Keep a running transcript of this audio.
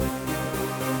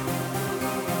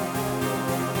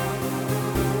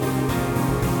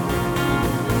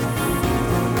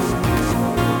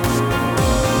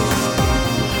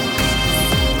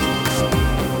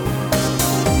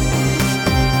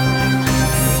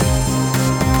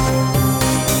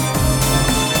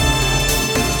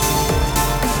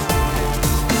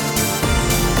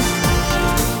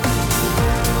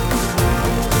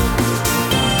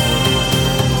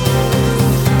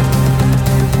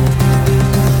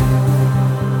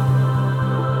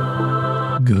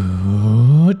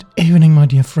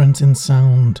friends in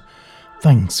sound.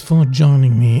 Thanks for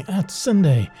joining me at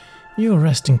syndae, your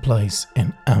resting place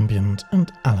in ambient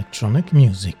and electronic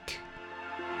music.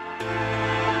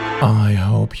 I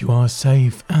hope you are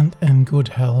safe and in good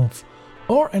health,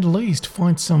 or at least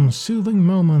find some soothing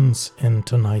moments in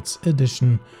tonight's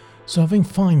edition, serving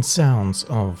fine sounds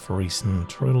of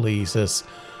recent releases.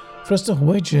 First of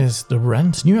which is the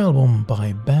brand new album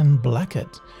by Ben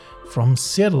Blackett from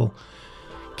Seattle,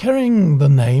 carrying the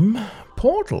name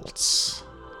Portals.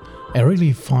 A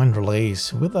really fine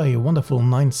release with a wonderful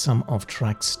nine-sum of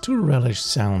tracks to relish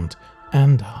sound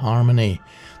and harmony.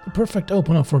 The perfect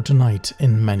opener for tonight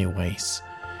in many ways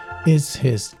is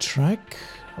his track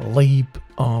Leap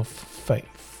of Faith.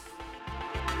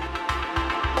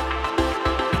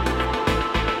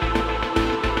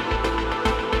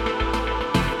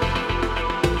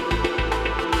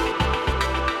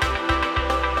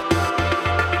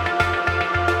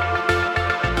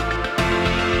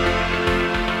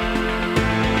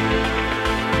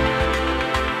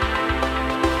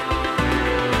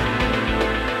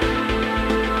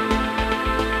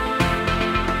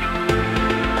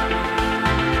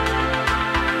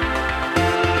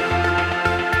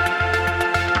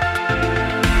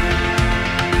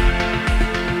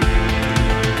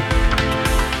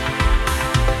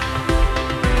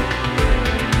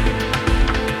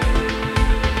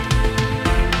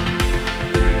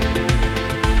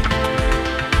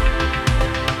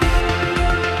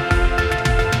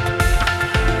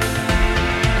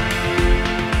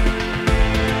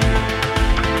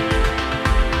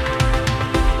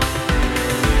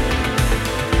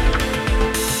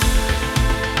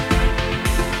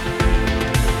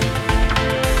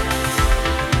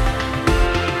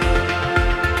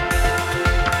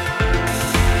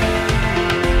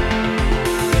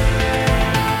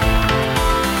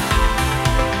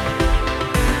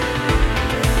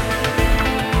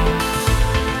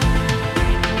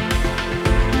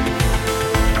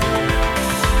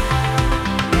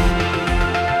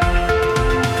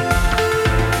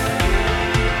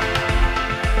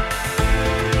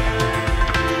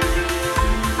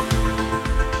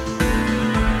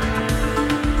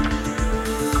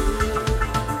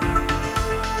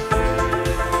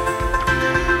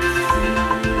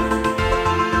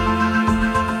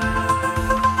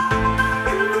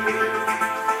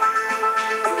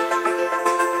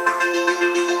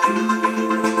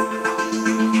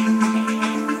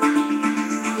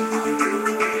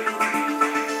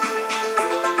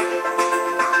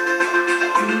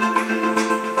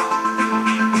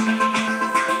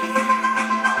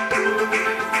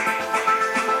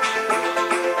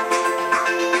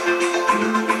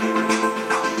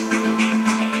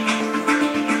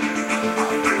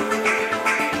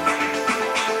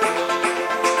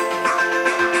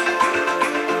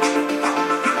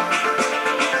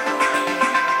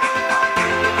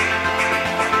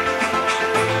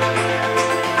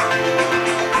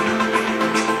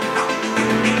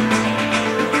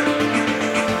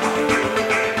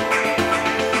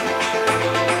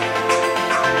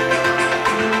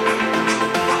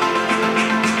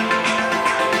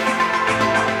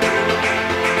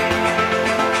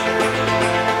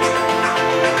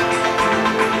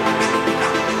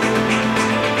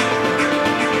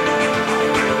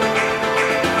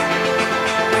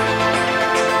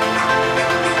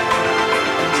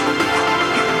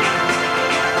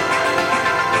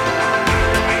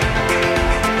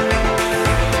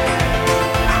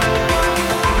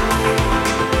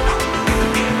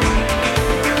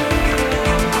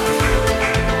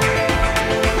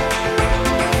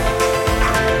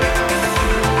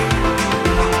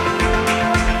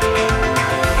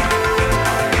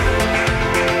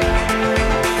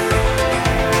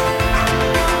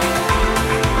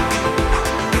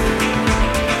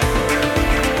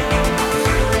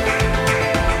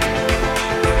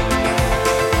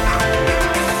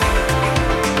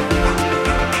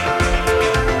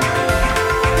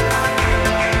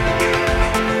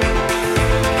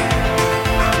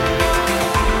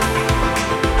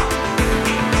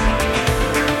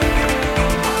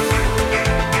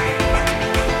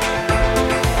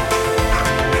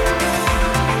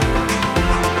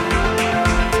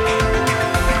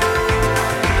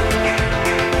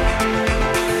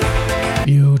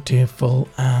 Beautiful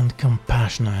and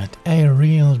compassionate, a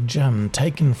real gem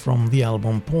taken from the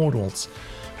album Portals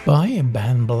by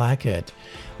Ben Blackett.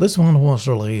 This one was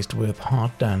released with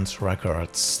Hot Dance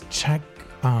Records. Check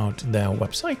out their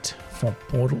website for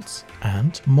Portals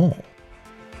and more.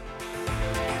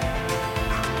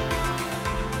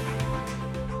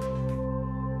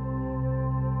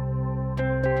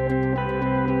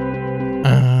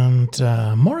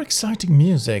 more exciting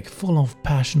music full of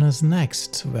passion is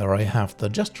next, where I have the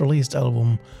just released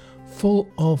album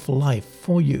Full of Life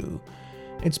for you.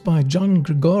 It's by John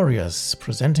Gregorius,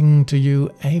 presenting to you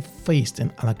a feast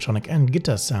in electronic and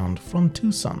guitar sound from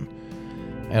Tucson.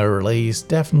 A release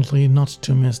definitely not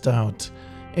to miss out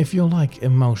if you like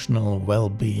emotional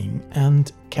well-being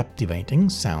and captivating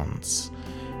sounds.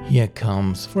 Here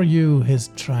comes for you his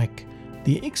track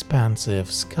The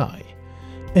Expansive Sky.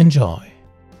 Enjoy!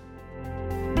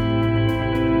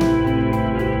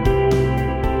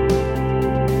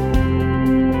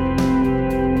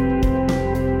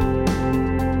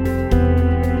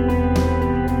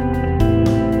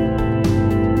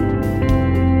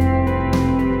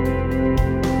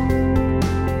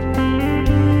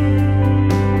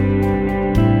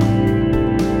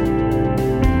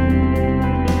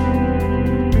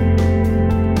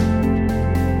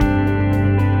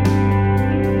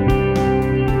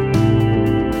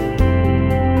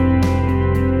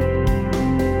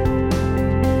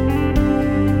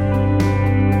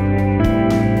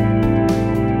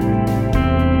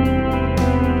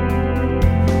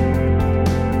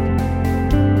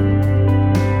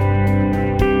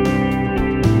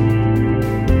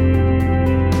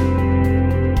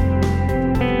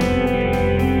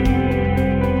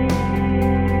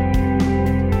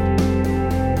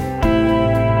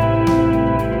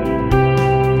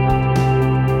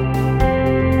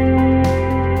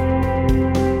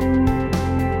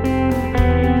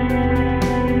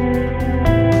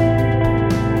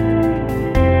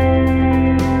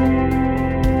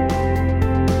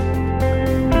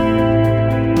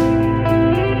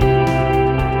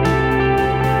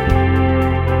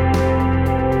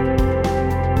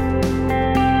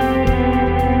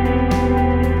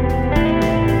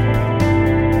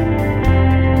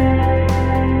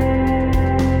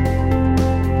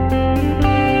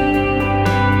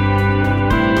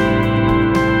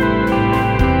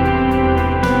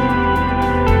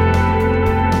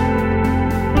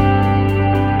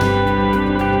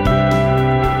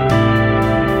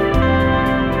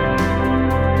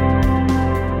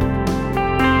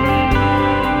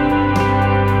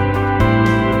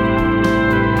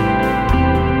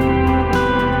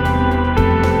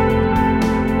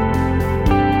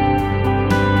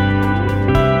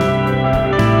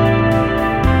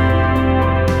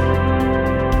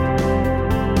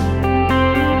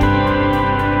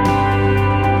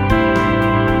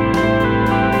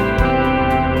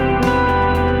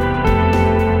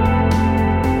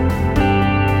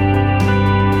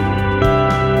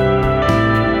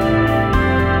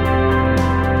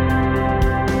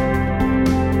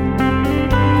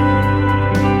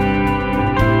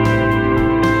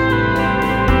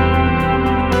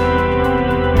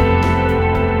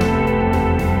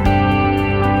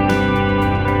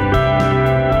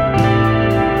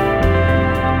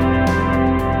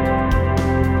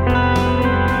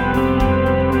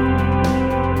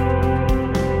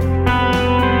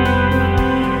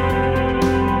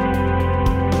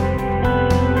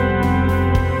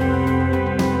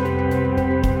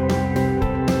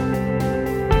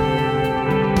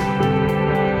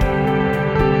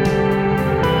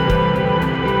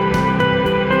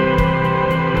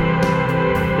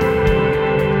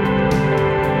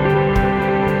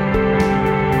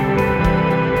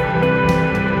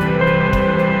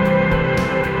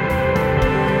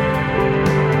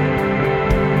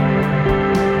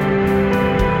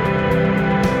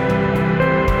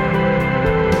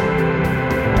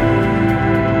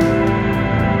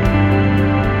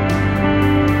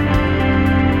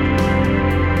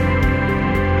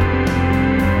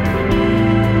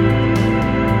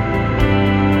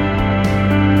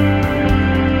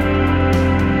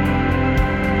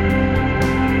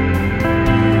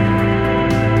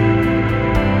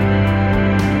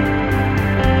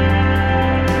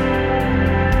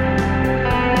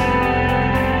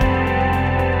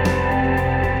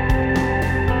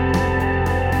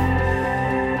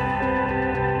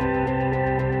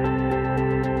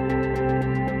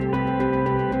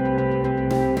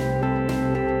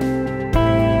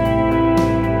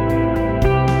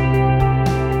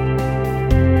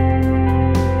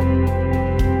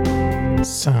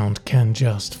 Sound can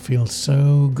just feel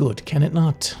so good, can it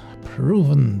not?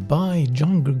 Proven by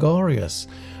John Gregorius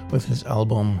with his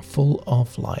album Full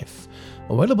of Life.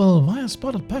 Available via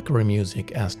Spotted Peccary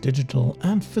Music as digital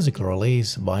and physical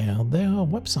release via their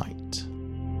website.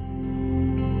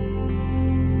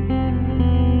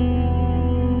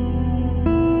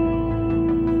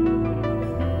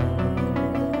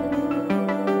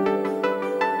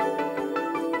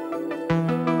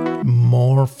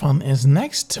 More fun is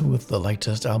next with the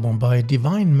latest album by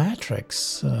Divine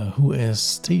Matrix, who is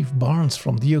Steve Barnes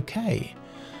from the UK.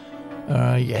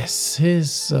 Yes,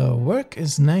 his work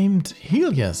is named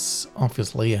Helios,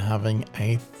 obviously having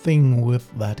a thing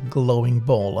with that glowing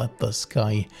ball at the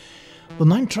sky. The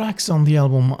 9 tracks on the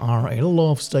album are a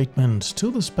love statement to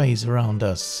the space around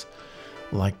us,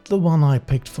 like the one I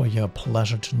picked for your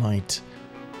pleasure tonight,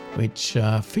 which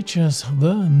features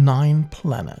the 9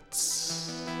 planets.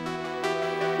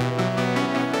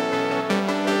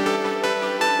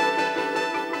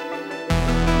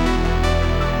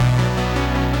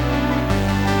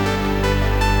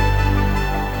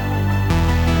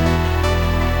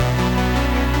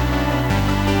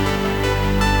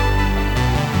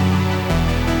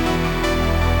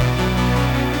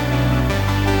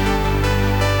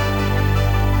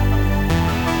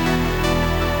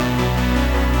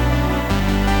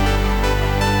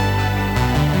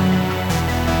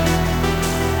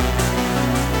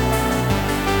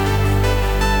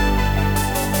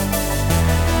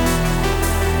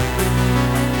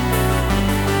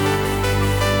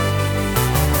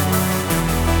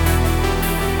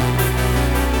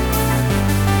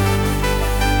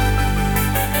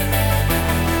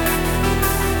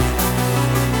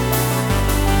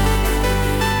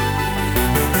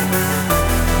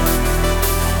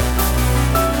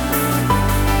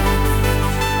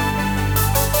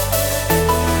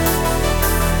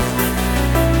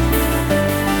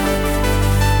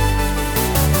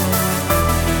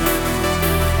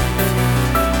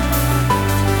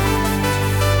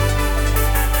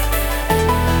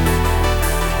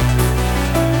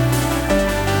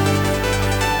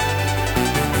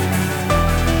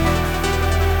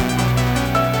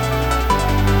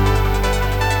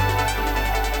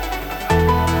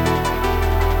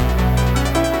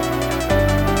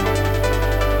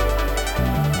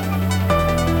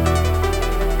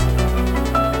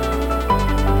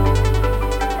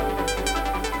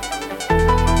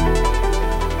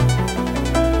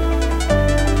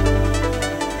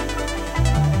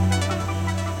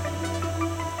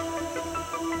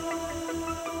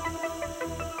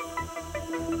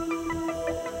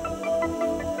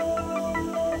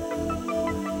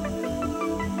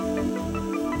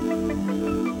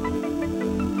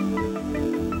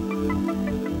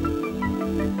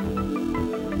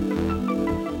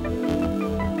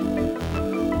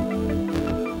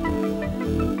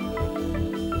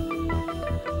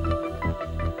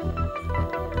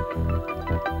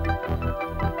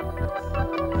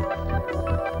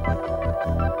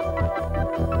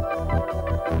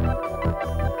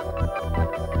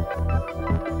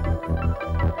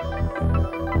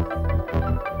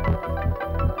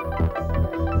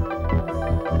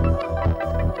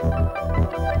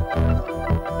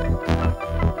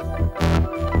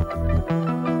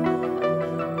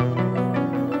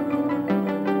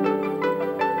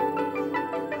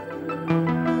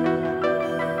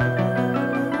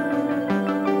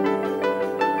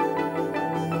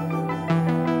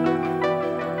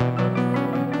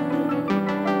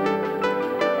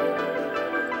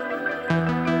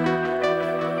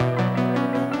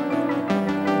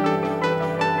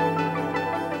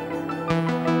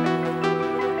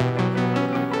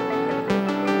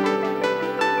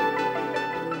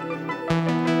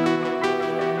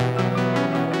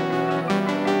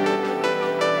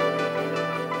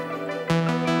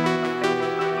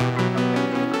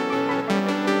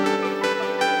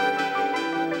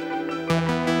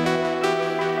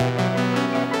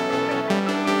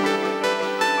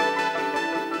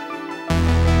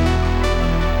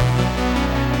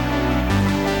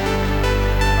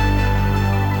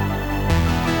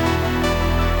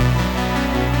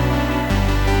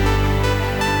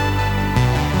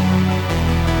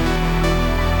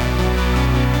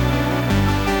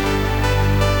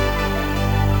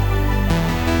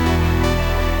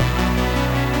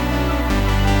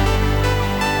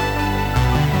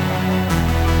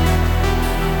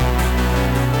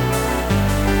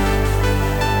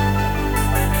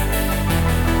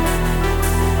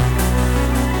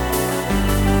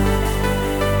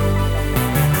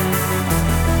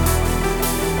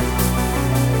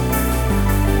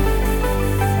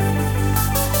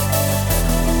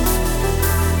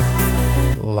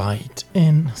 Light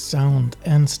in sound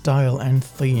and style and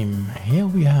theme. Here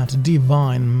we had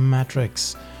Divine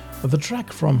Matrix with a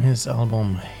track from his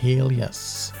album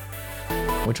Helios,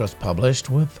 which was published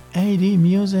with AD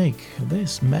Music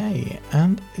this May,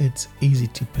 and it's easy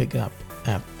to pick up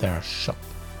at their shop.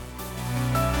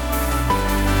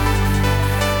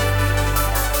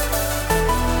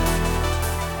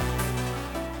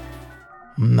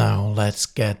 Now let's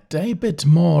get a bit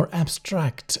more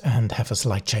abstract and have a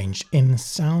slight change in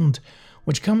sound,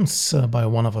 which comes by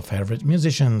one of our favorite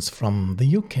musicians from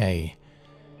the UK.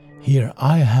 Here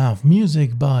I have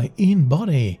music by Ian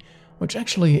Body, which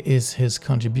actually is his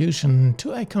contribution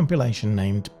to a compilation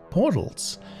named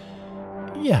Portals.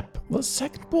 Yep, the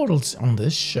second Portals on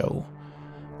this show.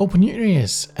 Open your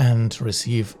ears and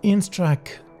receive Ian's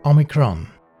track Omicron.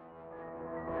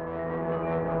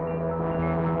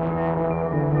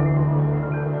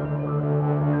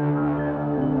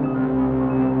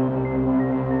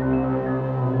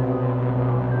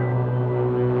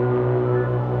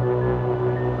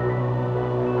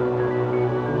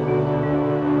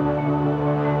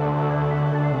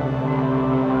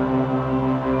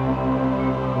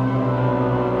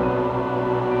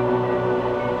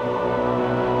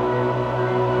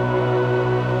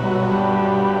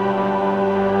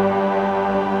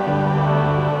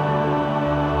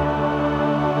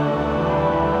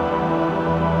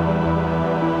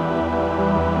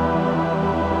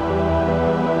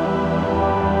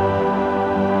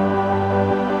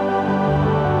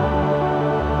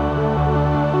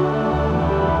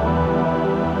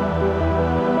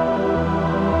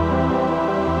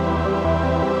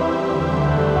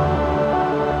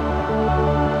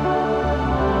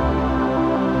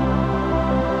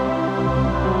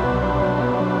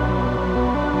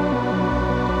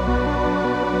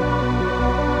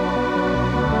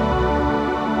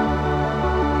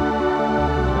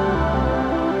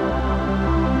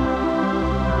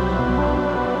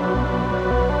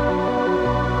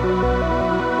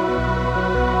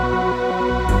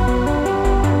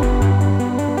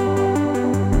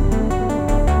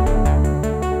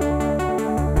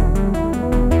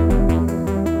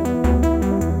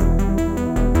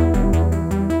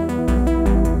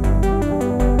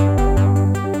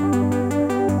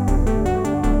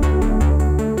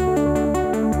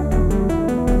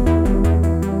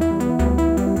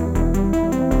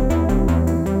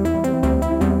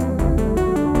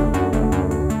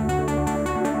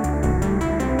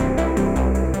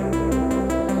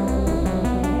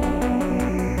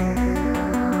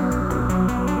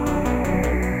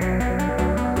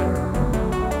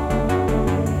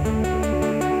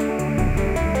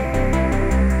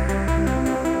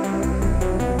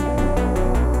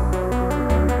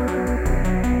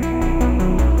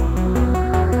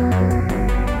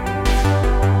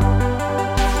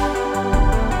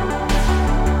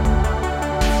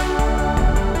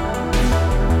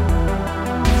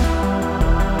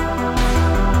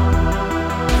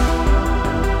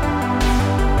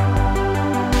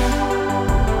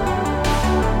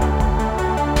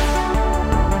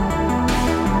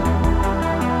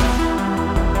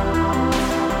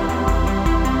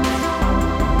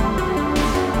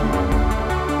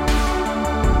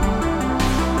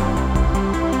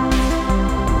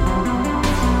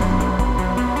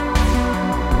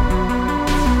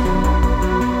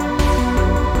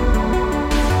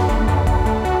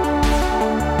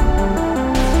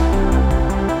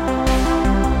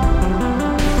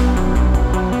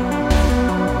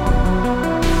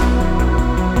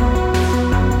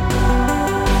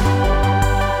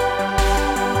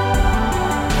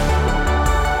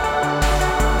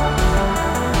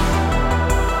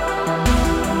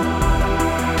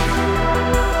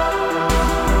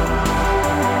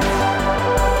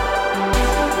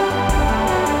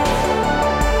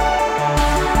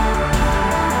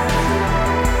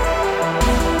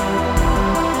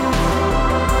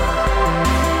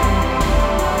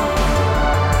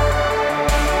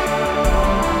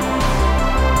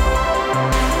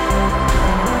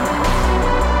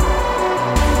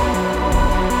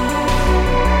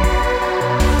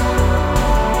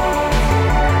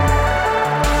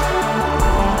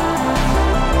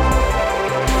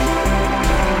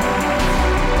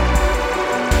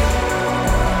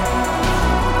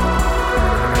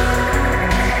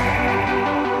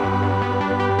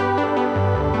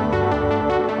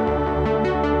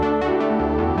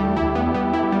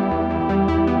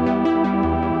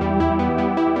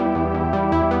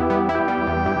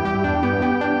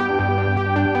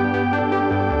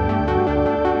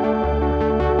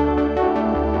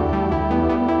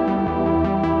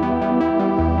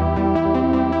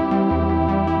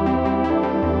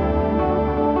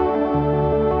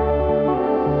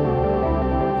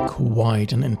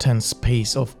 Quite an intense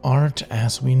piece of art,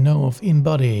 as we know of In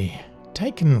Body,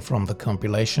 taken from the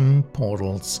compilation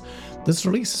Portals. This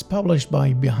release is published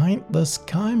by Behind the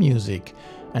Sky Music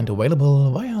and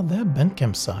available via their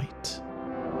Bandcamp site.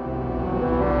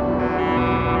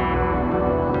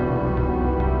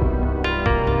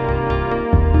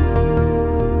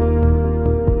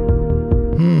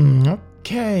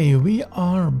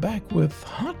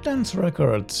 Heartdance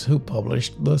Records, who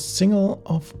published the single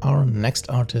of our next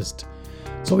artist.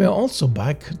 So we are also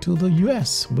back to the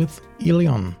US with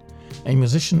Elion, a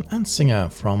musician and singer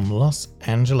from Los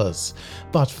Angeles.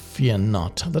 But fear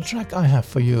not, the track I have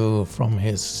for you from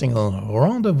his single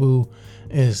Rendezvous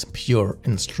is pure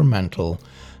instrumental.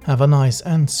 Have a nice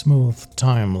and smooth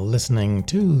time listening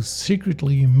to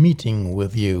Secretly Meeting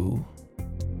With You.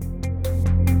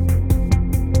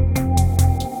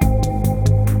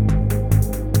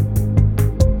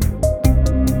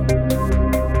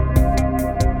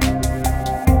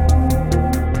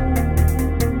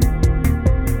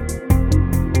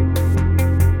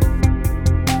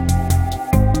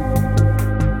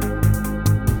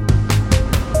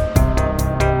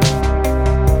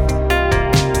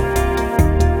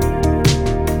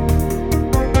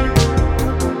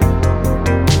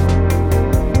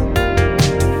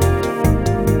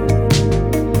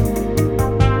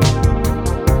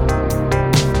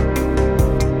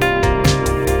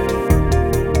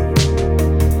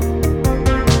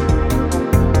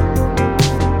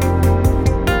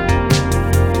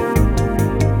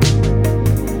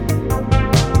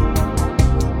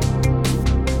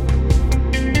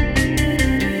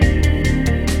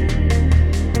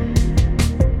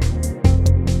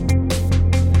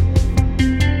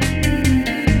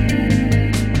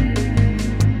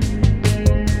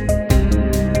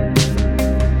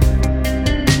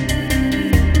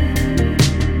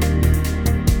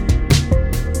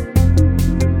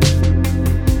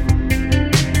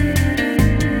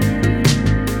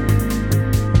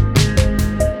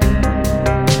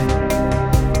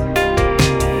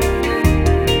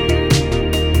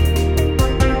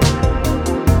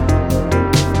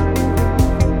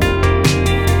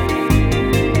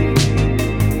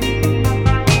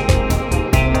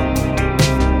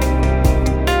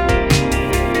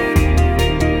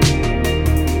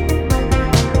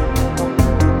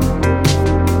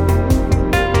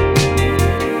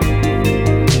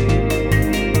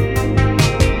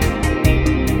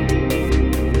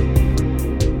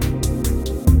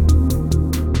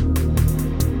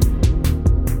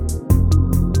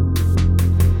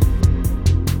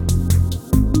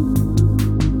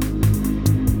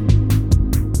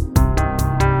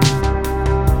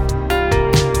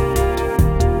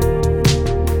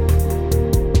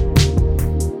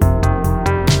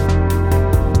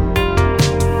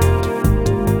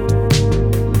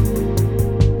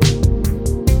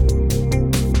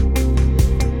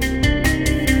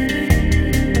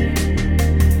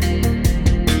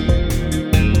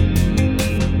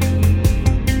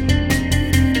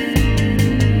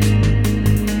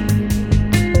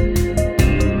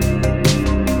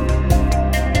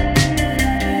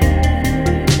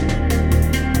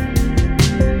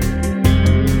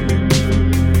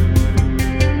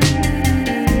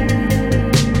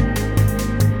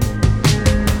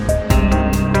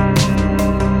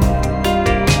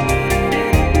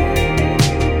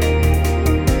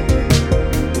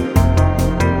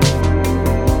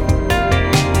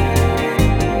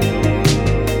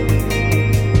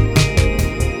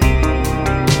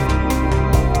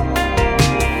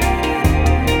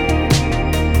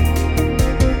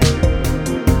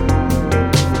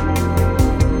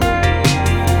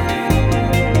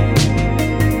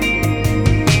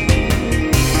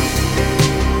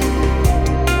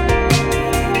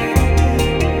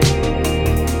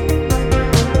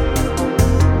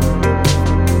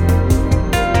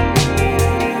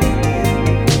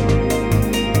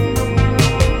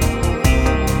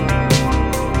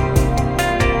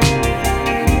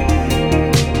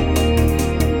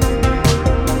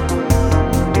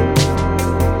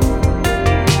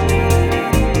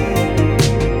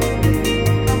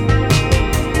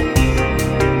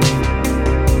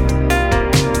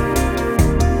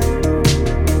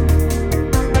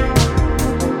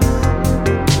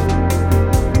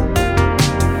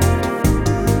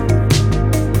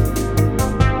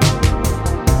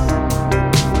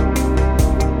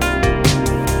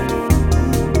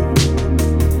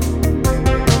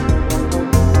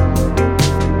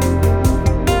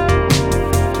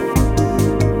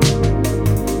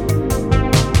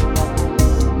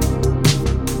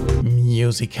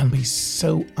 Music can be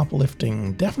so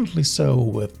uplifting, definitely so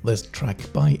with this track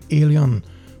by Elion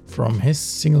from his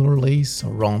single release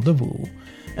Rendezvous,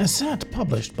 as said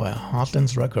published by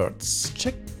Heartdance Records.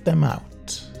 Check them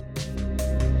out.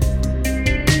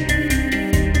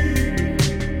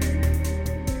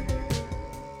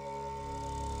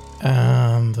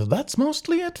 And that's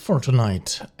mostly it for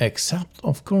tonight, except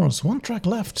of course one track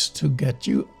left to get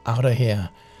you out of here.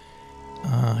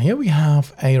 Here we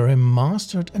have a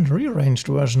remastered and rearranged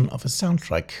version of a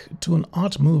soundtrack to an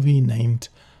art movie named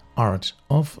Art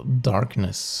of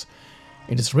Darkness.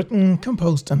 It is written,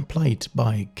 composed and played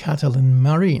by Catalin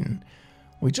Marin,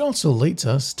 which also leads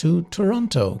us to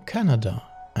Toronto, Canada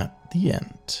at the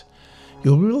end.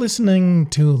 You'll be listening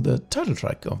to the title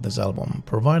track of this album,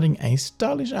 providing a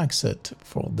stylish exit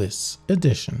for this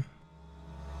edition.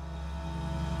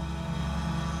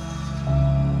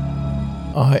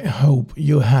 I hope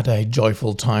you had a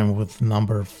joyful time with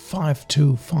number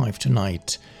 525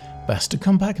 tonight. Best to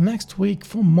come back next week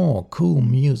for more cool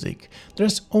music.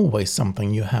 There's always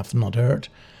something you have not heard.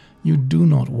 You do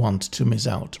not want to miss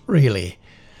out, really.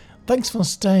 Thanks for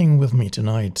staying with me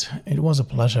tonight. It was a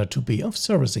pleasure to be of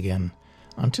service again.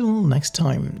 Until next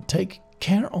time, take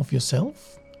care of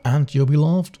yourself and your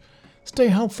beloved. Stay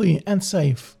healthy and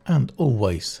safe, and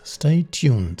always stay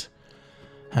tuned.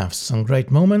 Have some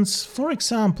great moments, for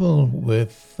example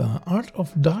with Art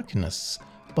of Darkness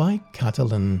by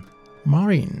Catalin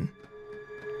Marin.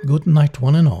 Good night,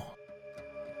 one and all.